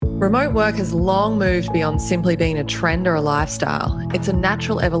Remote work has long moved beyond simply being a trend or a lifestyle. It's a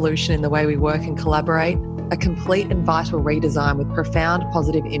natural evolution in the way we work and collaborate, a complete and vital redesign with profound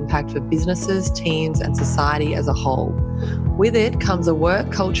positive impact for businesses, teams, and society as a whole. With it comes a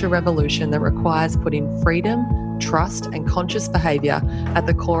work culture revolution that requires putting freedom, trust, and conscious behaviour at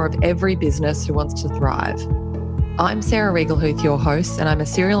the core of every business who wants to thrive. I'm Sarah Riegelhuth, your host, and I'm a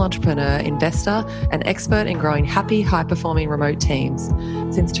serial entrepreneur, investor, and expert in growing happy, high-performing remote teams.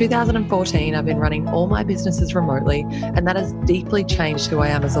 Since 2014, I've been running all my businesses remotely, and that has deeply changed who I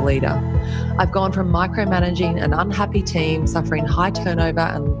am as a leader. I've gone from micromanaging an unhappy team, suffering high turnover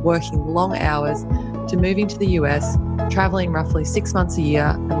and working long hours, to moving to the US, traveling roughly 6 months a year,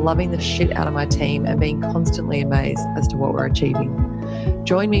 and loving the shit out of my team and being constantly amazed as to what we're achieving.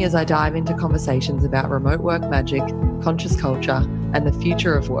 Join me as I dive into conversations about remote work magic, conscious culture, and the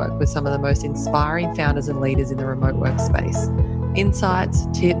future of work with some of the most inspiring founders and leaders in the remote work space. Insights,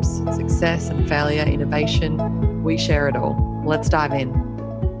 tips, success and failure, innovation, we share it all. Let's dive in.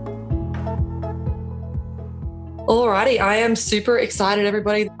 Alrighty, I am super excited,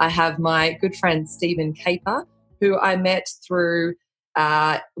 everybody. I have my good friend Stephen Caper, who I met through,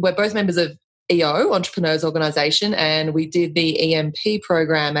 we're both members of EO, Entrepreneurs Organisation, and we did the EMP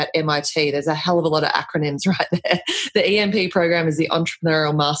program at MIT. There's a hell of a lot of acronyms right there. The EMP program is the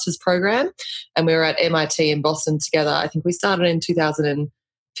Entrepreneurial Masters Program, and we were at MIT in Boston together. I think we started in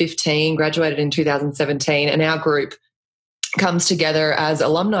 2015, graduated in 2017, and our group comes together as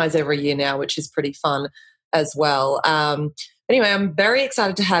alumni every year now, which is pretty fun as well. Anyway, I'm very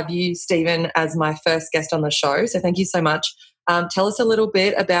excited to have you, Stephen, as my first guest on the show, so thank you so much. Tell us a little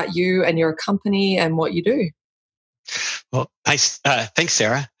bit about you and your company and what you do. Well, nice. Thanks,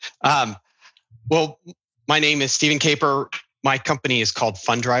 Sarah. Well, my name is Stephen Caper. My company is called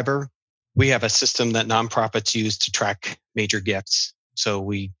FundDriver. We have a system that nonprofits use to track major gifts. So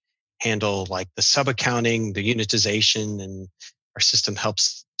we handle like the sub-accounting, the unitization, and our system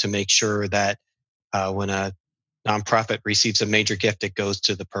helps to make sure that when a nonprofit receives a major gift, it goes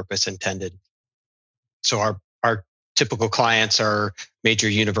to the purpose intended. So our typical clients are major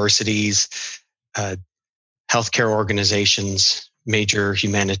universities, healthcare organizations, major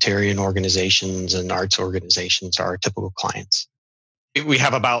humanitarian organizations, and arts organizations are our typical clients. We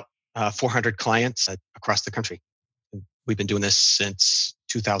have about 400 clients across the country. We've been doing this since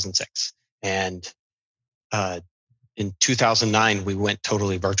 2006. And in 2009, we went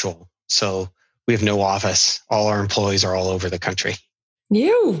totally virtual. So we have no office. All our employees are all over the country.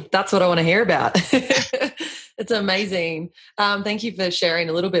 That's what I want to hear about. It's amazing. Thank you for sharing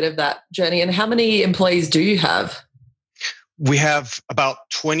a little bit of that journey. And how many employees do you have? We have about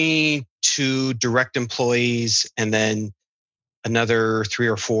 22 direct employees and then another 3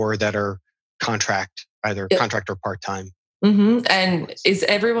 or 4 that are contract, either contract or part-time. Mm-hmm. And is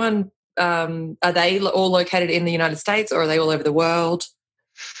everyone, are they all located in the United States or are they all over the world?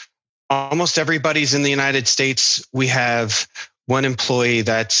 Almost everybody's in the United States. We have one employee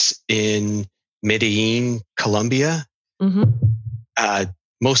that's in Medellin, Colombia,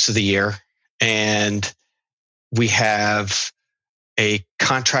 most of the year. And we have a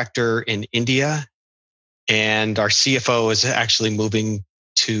contractor in India, and our CFO is actually moving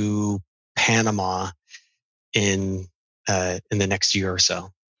to Panama in the next year or so.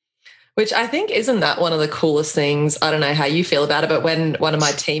 Which I think, isn't that one of the coolest things? I don't know how you feel about it, but when one of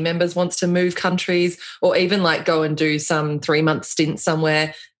my team members wants to move countries or even like go and do some 3-month stint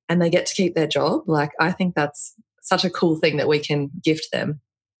somewhere and they get to keep their job, like I think that's such a cool thing that we can gift them.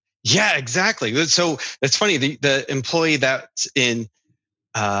 Yeah, exactly. So it's funny, the employee that's in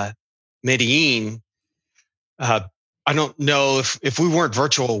Medellin, I don't know if we weren't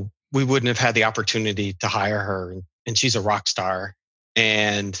virtual, we wouldn't have had the opportunity to hire her. And she's a rock star.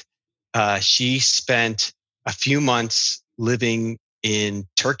 And she spent a few months living in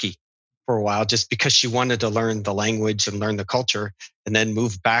Turkey for a while just because she wanted to learn the language and learn the culture, and then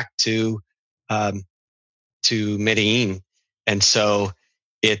moved back to Medellin. And so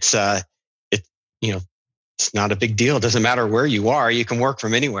it's not a big deal. It doesn't matter where you are; you can work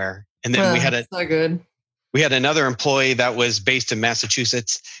from anywhere. And then we had another employee that was based in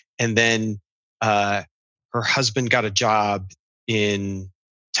Massachusetts, and then her husband got a job in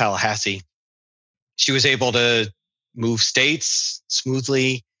Tallahassee. She was able to move states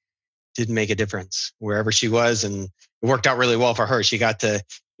smoothly, didn't make a difference wherever she was. And it worked out really well for her. She got to,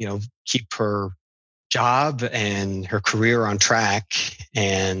 keep her job and her career on track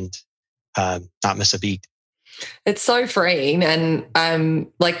and not miss a beat. It's so freeing. And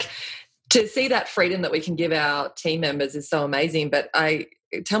to see that freedom that we can give our team members is so amazing. But I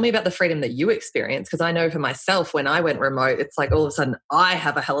tell me about the freedom that you experience, because I know for myself when I went remote, it's like all of a sudden I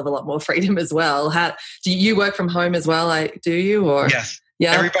have a hell of a lot more freedom as well. How do you work from home as well? Do you? Or yes,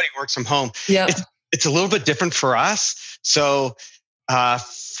 yeah, everybody works from home. Yeah, it's a little bit different for us. So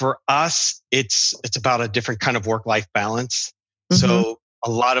for us, it's about a different kind of work-life balance. Mm-hmm. So a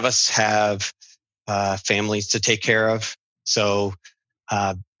lot of us have families to take care of. So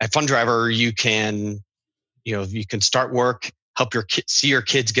at FundDriver, you can start work, help see your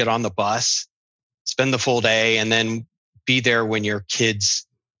kids get on the bus, spend the full day, and then be there when your kids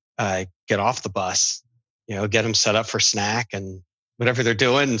get off the bus. Get them set up for snack and whatever they're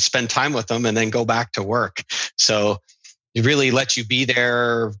doing, and spend time with them, and then go back to work. So it really lets you be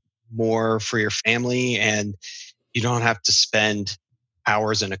there more for your family, and you don't have to spend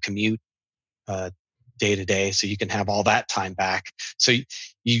hours in a commute day to day. So you can have all that time back. So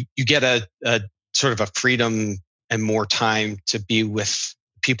you get a sort of a freedom and more time to be with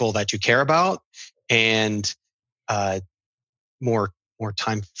people that you care about, and more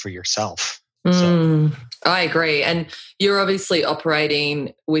time for yourself. I agree. And you're obviously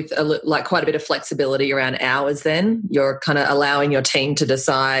operating with quite a bit of flexibility around hours then. You're kind of allowing your team to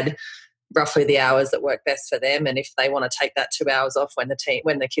decide roughly the hours that work best for them, and if they want to take that 2 hours off when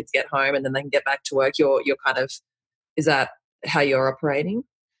the kids get home and then they can get back to work, you're kind of, is that how you're operating?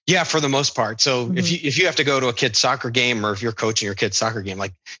 Yeah, for the most part. So mm-hmm. if you have to go to a kid's soccer game, or if you're coaching your kid's soccer game,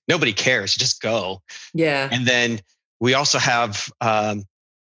 like nobody cares, just go. Yeah. And then we also have a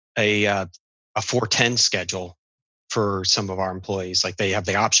 4-10 schedule for some of our employees. Like they have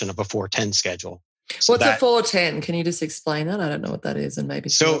the option of a 4-10 schedule. So what's a 4-10? Can you just explain that? I don't know what that is, and maybe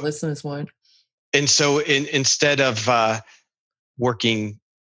some of the listeners won't. And so instead of working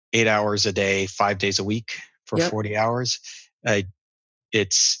 8 hours a day, 5 days a week for 40 hours,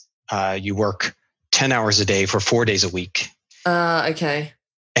 it's you work 10 hours a day for 4 days a week. Okay.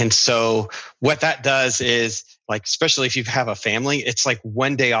 And so what that does is, like, especially if you have a family, it's like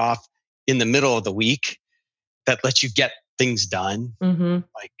one day off in the middle of the week that lets you get things done, mm-hmm.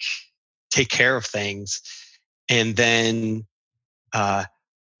 like take care of things. And then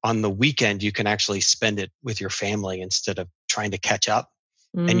on the weekend, you can actually spend it with your family instead of trying to catch up.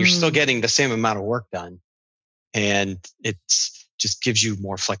 And you're still getting the same amount of work done. And it's just gives you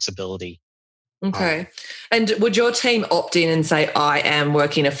more flexibility. Okay. And would your team opt in and say, I am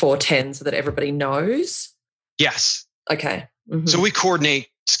working a 4-10 so that everybody knows? Yes. Okay. Mm-hmm. So we coordinate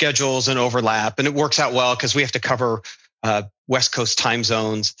schedules and overlap, and it works out well because we have to cover West Coast time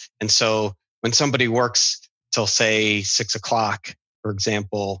zones. And so when somebody works till, say, 6 o'clock, for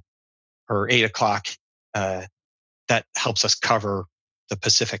example, or 8 o'clock, that helps us cover the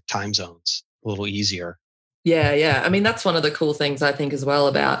Pacific time zones a little easier. Yeah, yeah. I mean, that's one of the cool things I think as well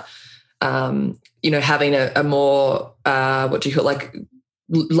about, having a more,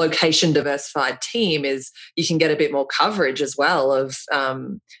 location diversified team, is you can get a bit more coverage as well of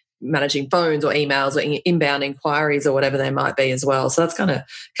managing phones or emails or inbound inquiries or whatever they might be as well. So that's kind of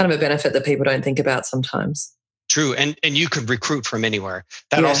a benefit that people don't think about sometimes. True. And you could recruit from anywhere.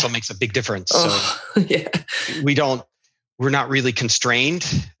 That also makes a big difference. Oh, so yeah. We're not really constrained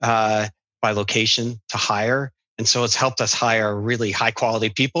by location to hire. And so it's helped us hire really high quality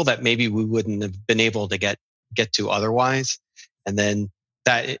people that maybe we wouldn't have been able to get to otherwise. And then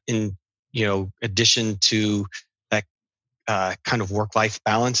that, in addition to that kind of work-life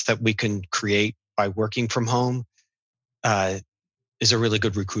balance that we can create by working from home, is a really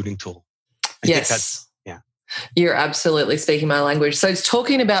good recruiting tool. I think that's, yeah. You're absolutely speaking my language. So it's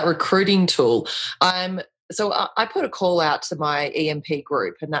talking about recruiting tool. I put a call out to my EMP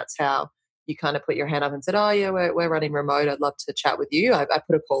group, and that's how you kind of put your hand up and said, oh yeah, we're running remote. I'd love to chat with you. I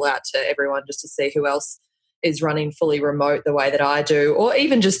put a call out to everyone just to see who else is running fully remote the way that I do, or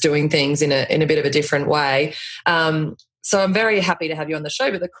even just doing things in a bit of a different way. So I'm very happy to have you on the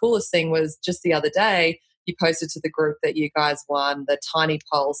show. But the coolest thing was just the other day, you posted to the group that you guys won the Tiny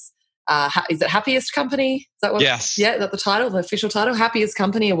Pulse. Is it Happiest Company? Is that what? Yes. Yeah, that's the title, the official title, Happiest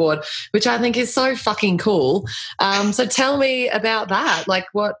Company Award, which I think is so fucking cool. So tell me about that. Like,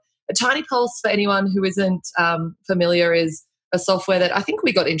 what a Tiny Pulse, for anyone who isn't familiar, is a software that I think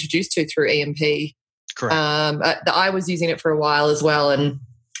we got introduced to through EMP. Correct. I was using it for a while as well, and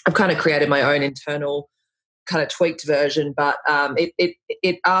I've kind of created my own internal kind of tweaked version, but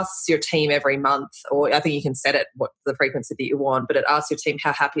it asks your team every month, or I think you can set it what the frequency that you want, but it asks your team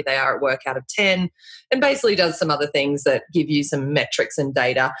how happy they are at work out of 10, and basically does some other things that give you some metrics and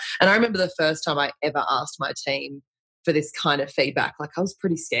data. And I remember the first time I ever asked my team for this kind of feedback, like I was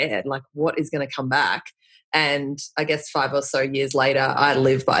pretty scared, like what is going to come back? And I guess 5 or so years later, I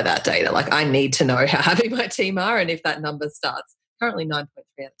live by that data. Like I need to know how happy my team are, and if that number starts currently 9.3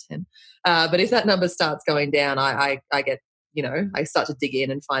 out of 10. But if that number starts going down, I get, I start to dig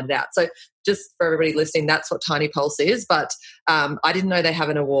in and find it out. So just for everybody listening, that's what Tiny Pulse is. But I didn't know they have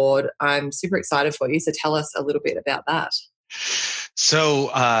an award. I'm super excited for you. So tell us a little bit about that. So,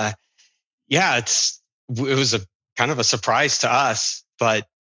 it was a kind of a surprise to us, but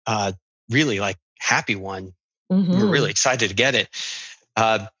really like happy one. Mm-hmm. We were really excited to get it.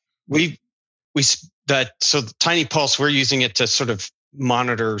 So the Tiny Pulse, we're using it to sort of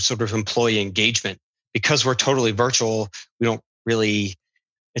monitor sort of employee engagement. Because we're totally virtual, it's really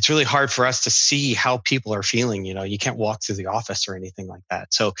hard for us to see how people are feeling. You can't walk through the office or anything like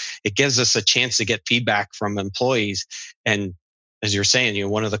that. So it gives us a chance to get feedback from employees. And as you're saying,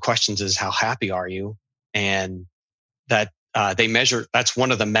 one of the questions is, how happy are you? And that they measure, that's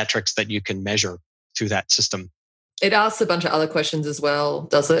one of the metrics that you can measure through that system. It asks a bunch of other questions as well,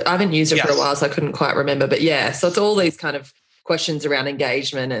 does it? I haven't used it for a while, so I couldn't quite remember. But so it's all these kind of questions around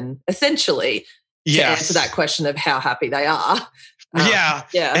engagement and essentially to answer that question of how happy they are.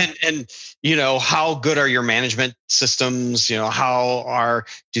 And how good are your management systems? Do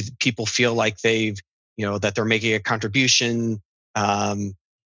people feel like that they're making a contribution? And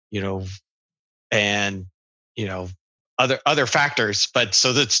other factors. But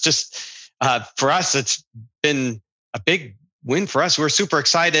so that's just for us, it's been a big win for us. We're super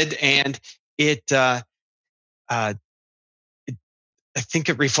excited, and I think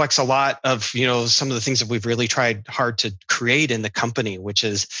it reflects a lot of, some of the things that we've really tried hard to create in the company, which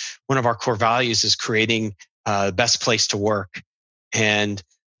is one of our core values is creating the best place to work, and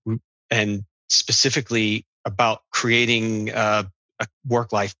specifically about creating a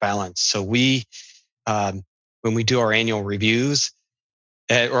work-life balance. So when we do our annual reviews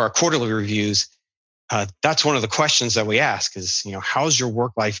or our quarterly reviews, that's one of the questions that we ask is, how's your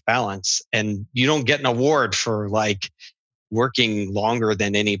work-life balance? And you don't get an award for working longer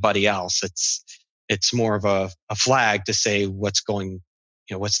than anybody else. It's more of a flag to say what's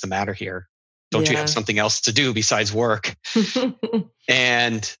the matter here? Don't you have something else to do besides work?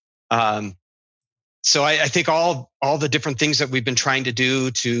 And so I think all the different things that we've been trying to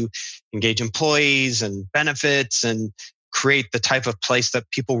do to engage employees and benefits and create the type of place that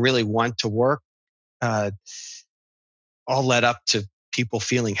people really want to work, all led up to people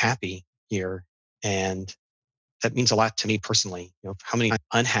feeling happy here. And that means a lot to me personally. How many are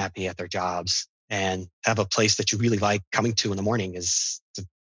unhappy at their jobs, and have a place that you really like coming to in the morning lifts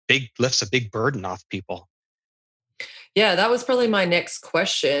a big burden off people. Yeah, that was probably my next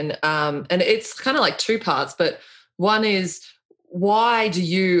question. And it's kind of like two parts, but one is, why do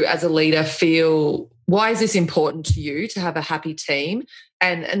you as a leader why is this important to you to have a happy team?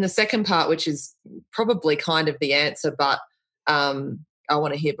 And the second part, which is probably kind of the answer, but I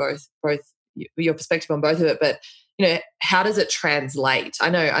want to hear both your perspective on both of it. But how does it translate? I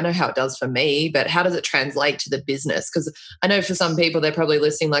know how it does for me, but how does it translate to the business? Because I know for some people they're probably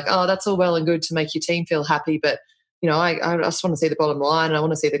listening like, oh, that's all well and good to make your team feel happy, but I just want to see the bottom line, and I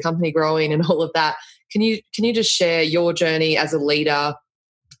want to see the company growing and all of that. Can you just share your journey as a leader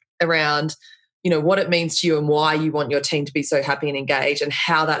around what it means to you and why you want your team to be so happy and engaged, and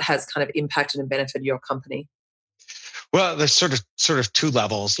how that has kind of impacted and benefited your company? Well, there's sort of two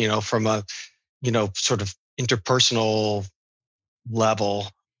levels, from a sort of interpersonal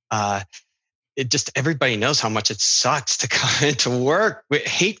level. It just, everybody knows how much it sucks to come into work. We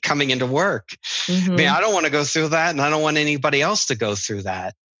hate coming into work. Mm-hmm. I mean, I don't want to go through that, and I don't want anybody else to go through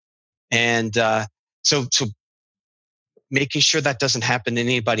that. And so making sure that doesn't happen to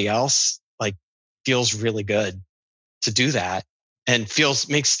anybody else, feels really good to do that, and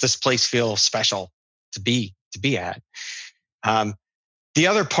makes this place feel special to be at. The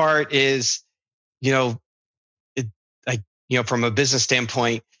other part is, from a business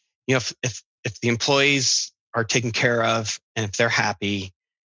standpoint, if the employees are taken care of and if they're happy,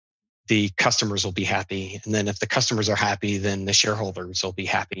 the customers will be happy. And then if the customers are happy, then the shareholders will be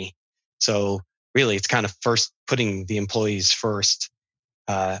happy. So really, it's kind of first putting the employees first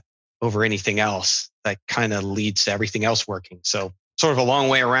over anything else that kind of leads to everything else working. So sort of a long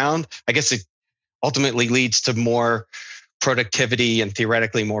way around. I guess it ultimately leads to more productivity and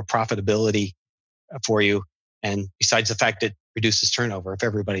theoretically more profitability for you. And besides the fact it reduces turnover, if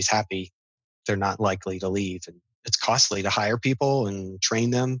everybody's happy, they're not likely to leave. And it's costly to hire people and train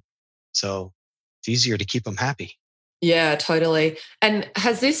them. So it's easier to keep them happy. Yeah, totally. And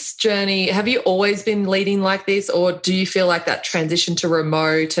have you always been leading like this, or do you feel like that transition to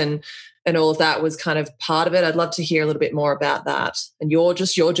remote and all of that was kind of part of it? I'd love to hear a little bit more about that and your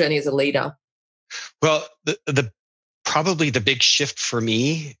journey as a leader. Well, probably the big shift for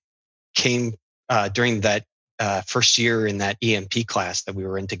me came during that first year in that EMP class that we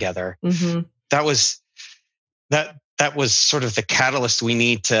were in together. Mm-hmm. That was sort of the catalyst we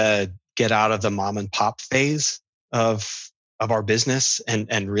need to get out of the mom and pop phase of our business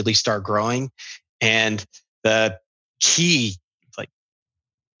and really start growing. And the key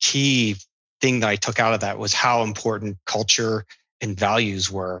thing that I took out of that was how important culture and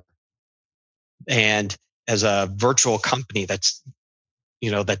values were. And as a virtual company that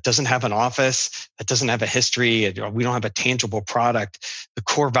doesn't have an office, that doesn't have a history, we don't have a tangible product, the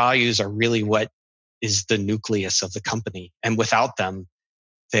core values are really what is the nucleus of the company. And without them,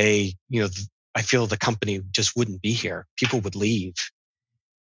 I feel the company just wouldn't be here. People would leave.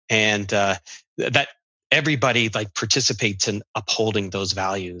 And that everybody participates in upholding those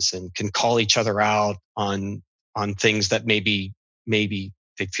values and can call each other out on things that maybe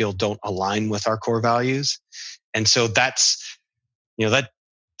they feel don't align with our core values. And so that's the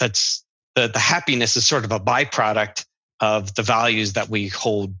happiness is sort of a byproduct of the values that we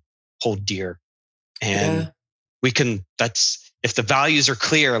hold dear. And if the values are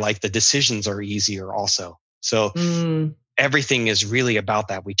clear, the decisions are easier also. So everything is really about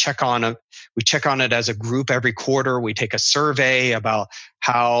that. We check on it as a group every quarter. We take a survey about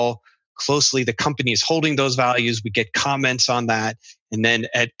how closely the company is holding those values. We get comments on that. And then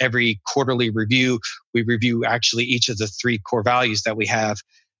at every quarterly review, we review actually each of the 3 core values that we have,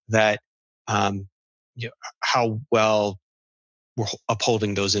 that how well we're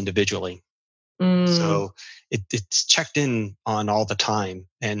upholding those individually. So it's checked in on all the time.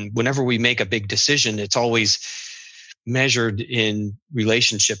 And whenever we make a big decision, it's always measured in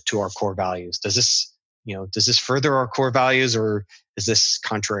relationship to our core values. Does this further our core values, or is this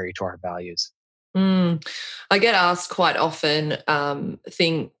contrary to our values? I get asked quite often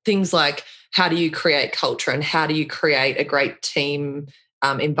things like, how do you create culture and how do you create a great team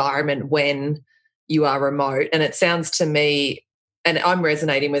environment when you are remote? And it sounds to me, and I'm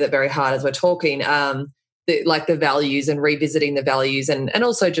resonating with it very hard as we're talking, the values and revisiting the values and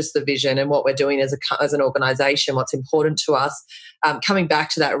also just the vision and what we're doing as an organisation, what's important to us, coming back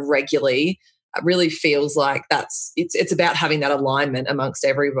to that regularly. It really feels like it's about having that alignment amongst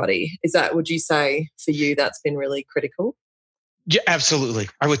everybody. Would you say for you that's been really critical? Yeah, absolutely.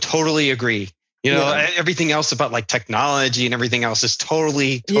 I would totally agree. Everything else about technology and everything else is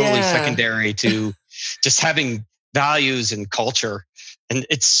totally secondary to just having values and culture. And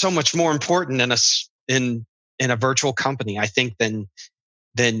it's so much more important in a virtual company, I think, than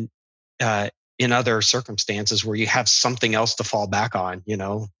in other circumstances where you have something else to fall back on,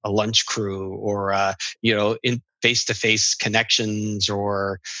 a lunch crew or, in face-to-face connections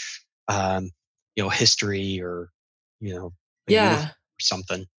or, history or,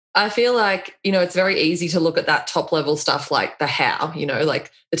 something. I feel like, it's very easy to look at that top level stuff like the how, like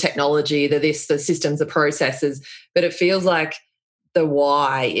the technology, the systems, the processes, but it feels like the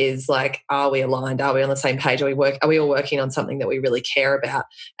why is are we aligned? Are we on the same page? Are we all working on something that we really care about?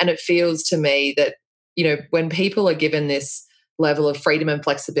 And it feels to me that, when people are given this level of freedom and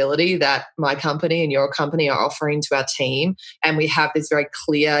flexibility that my company and your company are offering to our team, and we have this very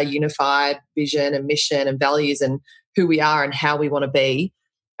clear, unified vision and mission and values and who we are and how we want to be,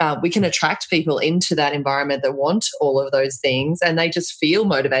 we can attract people into that environment that want all of those things, and they just feel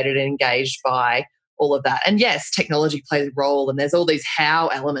motivated and engaged by all of that. And yes, technology plays a role and there's all these how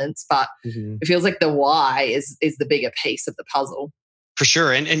elements, but it feels like the why is the bigger piece of the puzzle. For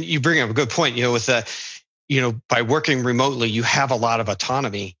sure. And you bring up a good point, with by working remotely, you have a lot of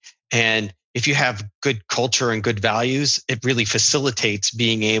autonomy. And if you have good culture and good values, it really facilitates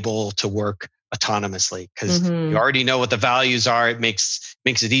being able to work autonomously because you already know what the values are. It makes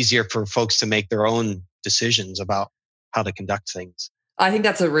it easier for folks to make their own decisions about how to conduct things. I think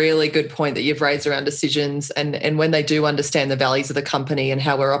that's a really good point that you've raised around decisions, and when they do understand the values of the company and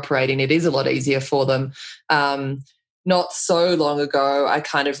how we're operating, it is a lot easier for them. Not so long ago, I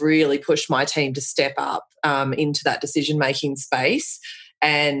kind of really pushed my team to step up into that decision-making space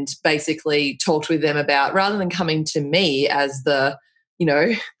and basically talked with them about, rather than coming to me as the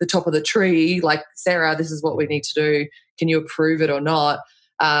top of the tree, like, Sarah, this is what we need to do. Can you approve it or not?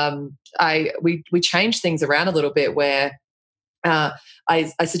 We changed things around a little bit where I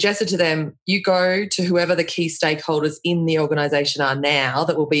suggested to them, you go to whoever the key stakeholders in the organisation are now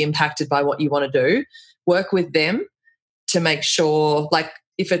that will be impacted by what you want to do, work with them to make sure,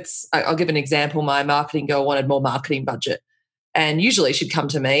 I'll give an example, my marketing girl wanted more marketing budget. And usually she'd come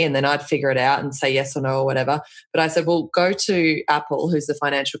to me and then I'd figure it out and say yes or no or whatever. But I said, well, go to Apple, who's the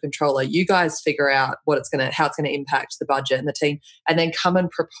financial controller. You guys figure out how it's going to impact the budget and the team, and then come and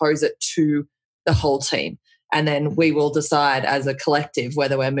propose it to the whole team. And then we will decide as a collective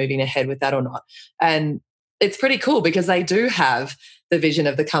whether we're moving ahead with that or not. And it's pretty cool because they do have the vision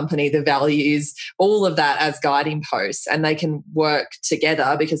of the company, the values, all of that as guiding posts, and they can work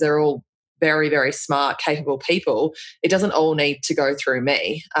together because they're all very, very smart, capable people. It doesn't all need to go through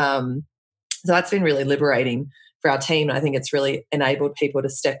me. So that's been really liberating for our team. And I think it's really enabled people to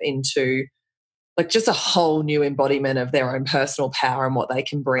step into like just a whole new embodiment of their own personal power and what they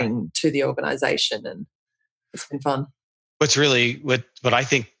can bring to the organization. And it's been fun. What's really, what I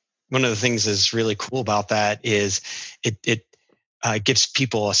think one of the things is really cool about that is it gives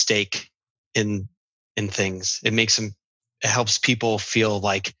people a stake in things. It helps people feel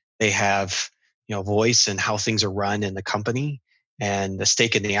like they have, voice in how things are run in the company and a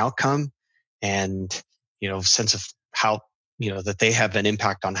stake in the outcome and, sense of how, that they have an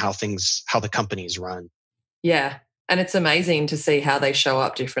impact on how the company is run. Yeah. And it's amazing to see how they show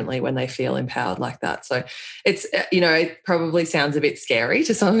up differently when they feel empowered like that. So it's, it probably sounds a bit scary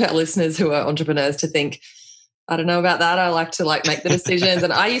to some of our listeners who are entrepreneurs to think, I don't know about that. I like to make the decisions.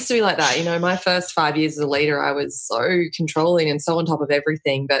 And I used to be like that. My first 5 years as a leader, I was so controlling and so on top of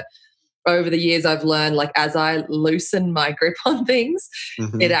everything. But over the years, I've learned as I loosen my grip on things,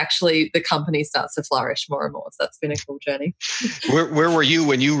 it actually, the company starts to flourish more and more. So that's been a cool journey. Where were you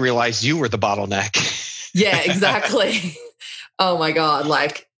when you realized you were the bottleneck? Yeah, exactly. Oh my God.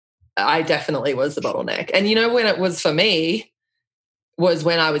 I definitely was the bottleneck. And when it was for me was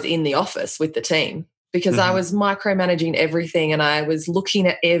when I was in the office with the team, because I was micromanaging everything and I was looking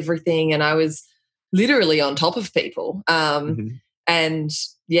at everything and I was literally on top of people. And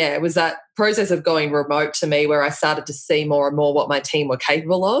yeah, it was that process of going remote to me where I started to see more and more what my team were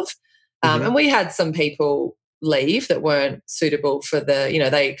capable of. And we had some people leave that weren't suitable for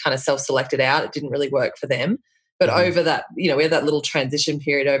they kind of self-selected out. It didn't really work for them. But over that, we had that little transition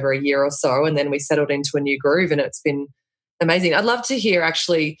period over a year or so, and then we settled into a new groove and it's been amazing. I'd love to hear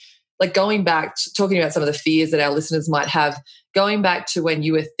actually, going back, talking about some of the fears that our listeners might have, going back to when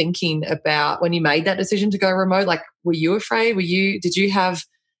you were thinking about when you made that decision to go remote, were you afraid? Did you have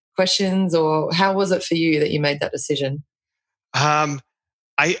questions, or how was it for you that you made that decision? I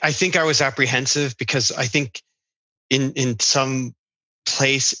think I was apprehensive because I think in some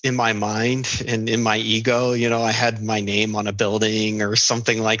place in my mind and in my ego, I had my name on a building or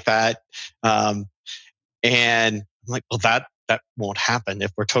something like that. And I'm like, well, that won't happen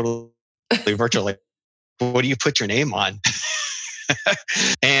if we're totally virtual. What do you put your name on?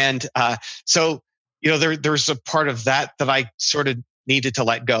 And so, there's a part of that I sort of needed to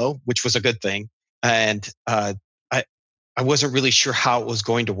let go, which was a good thing. And I wasn't really sure how it was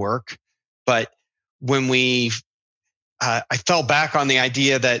going to work. But when I fell back on the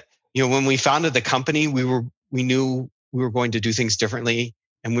idea that, when we founded the company, we knew we were going to do things differently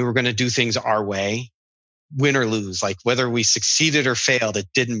and we were going to do things our way, win or lose. Whether we succeeded or failed, it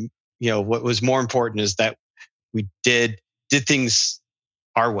didn't, what was more important is that we did things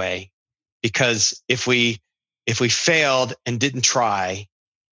our way, because if we failed and didn't try,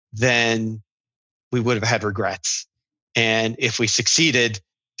 then we would have had regrets. And if we succeeded,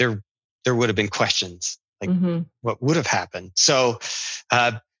 there would have been questions what would have happened. So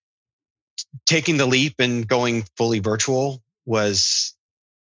taking the leap and going fully virtual was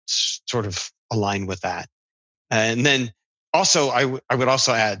sort of aligned with that. And then also, I would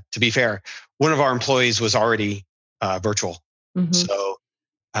also add, to be fair, one of our employees was already virtual. So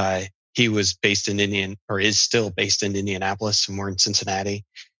he was based in is still based in Indianapolis, and we're in Cincinnati.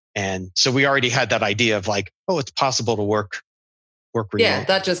 And so we already had that idea of it's possible to work remote. Yeah,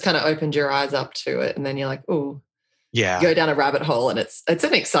 that just kind of opened your eyes up to it. And then you're like, oh, yeah, go down a rabbit hole. And it's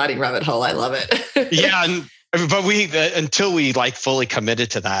an exciting rabbit hole. I love it. Yeah. But we, until we fully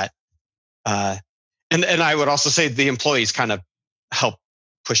committed to that, and I would also say the employees kind of helped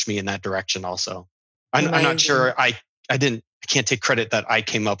push me in that direction also. I'm not sure. I can't take credit that I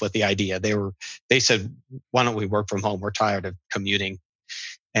came up with the idea. They said, why don't we work from home? We're tired of commuting.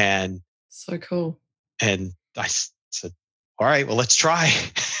 And so cool. And I said, all right, well, let's try.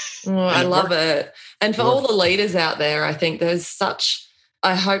 Oh, I love it. And for all the leaders out there, I think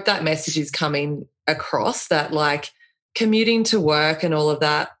I hope that message is coming across that commuting to work and all of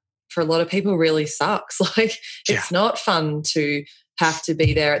that for a lot of people really sucks. It's not fun to have to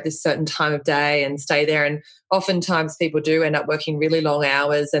be there at this certain time of day and stay there. And oftentimes people do end up working really long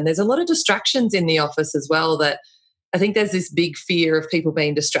hours. And there's a lot of distractions in the office as well that I think there's this big fear of people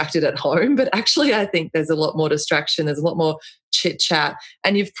being distracted at home. But actually, I think there's a lot more distraction. There's a lot more chit chat.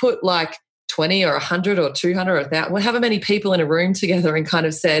 And you've put 20 or 100 or 200 or 1,000, however many people in a room together and kind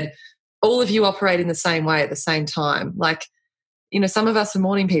of said, all of you operate in the same way at the same time. Some of us are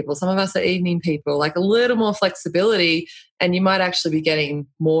morning people, some of us are evening people, a little more flexibility, and you might actually be getting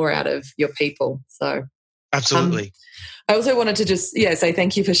more out of your people. So Absolutely. I also wanted to just say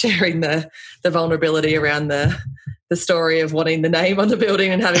thank you for sharing the vulnerability around the story of wanting the name on the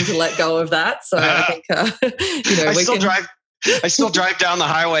building and having to let go of that. So I think I still drive down the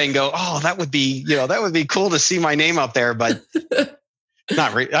highway and go, oh, that would be cool to see my name up there, but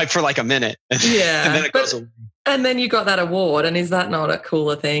not for like a minute. Yeah, and then it goes away. And then you got that award, and is that not a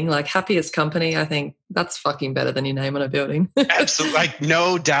cooler thing? Like happiest company, I think that's fucking better than your name on a building. Absolutely, like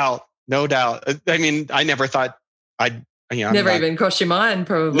no doubt. I mean, I never thought I'd. Never even crossed your mind,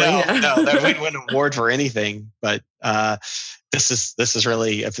 probably. No, that we'd win an award for anything. But this is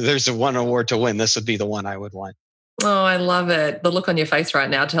really, if there's one award to win, this would be the one I would want. Oh, I love it. The look on your face right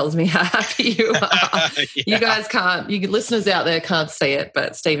now tells me how happy you are. Yeah. You guys you listeners out there can't see it,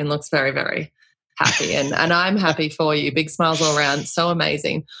 but Stephen looks very, very happy. And I'm happy for you. Big smiles all around. So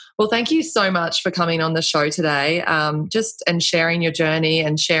amazing. Well, thank you so much for coming on the show today, and sharing your journey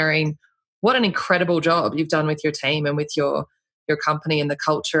and sharing what an incredible job you've done with your team and with your company and the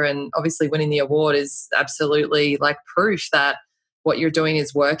culture. And obviously winning the award is absolutely like proof that what you're doing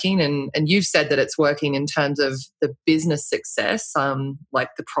is working. And you've said that it's working in terms of the business success, like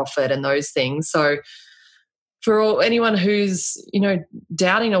the profit and those things. So for anyone who's,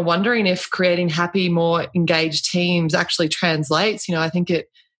 doubting or wondering if creating happy, more engaged teams actually translates, I think it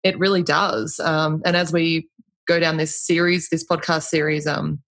really does. And as we go down this podcast series,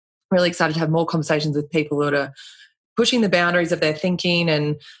 really excited to have more conversations with people who are pushing the boundaries of their thinking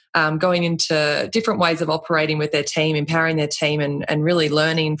and going into different ways of operating with their team, empowering their team and really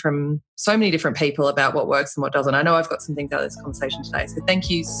learning from so many different people about what works and what doesn't. I know I've got some things out of this conversation today. So thank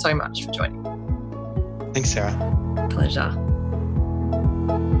you so much for joining. Thanks, Sarah. Pleasure.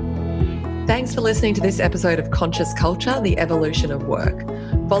 Thanks for listening to this episode of Conscious Culture, the Evolution of Work.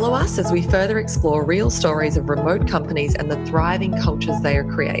 Follow us as we further explore real stories of remote companies and the thriving cultures they are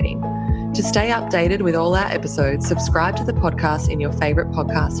creating. To stay updated with all our episodes, subscribe to the podcast in your favourite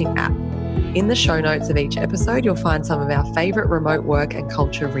podcasting app. In the show notes of each episode, you'll find some of our favourite remote work and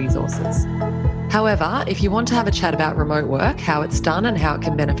culture resources. However, if you want to have a chat about remote work, how it's done and how it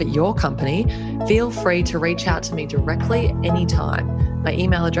can benefit your company, feel free to reach out to me directly anytime. My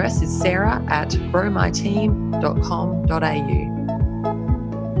email address is sarah@growmyteam.com.au.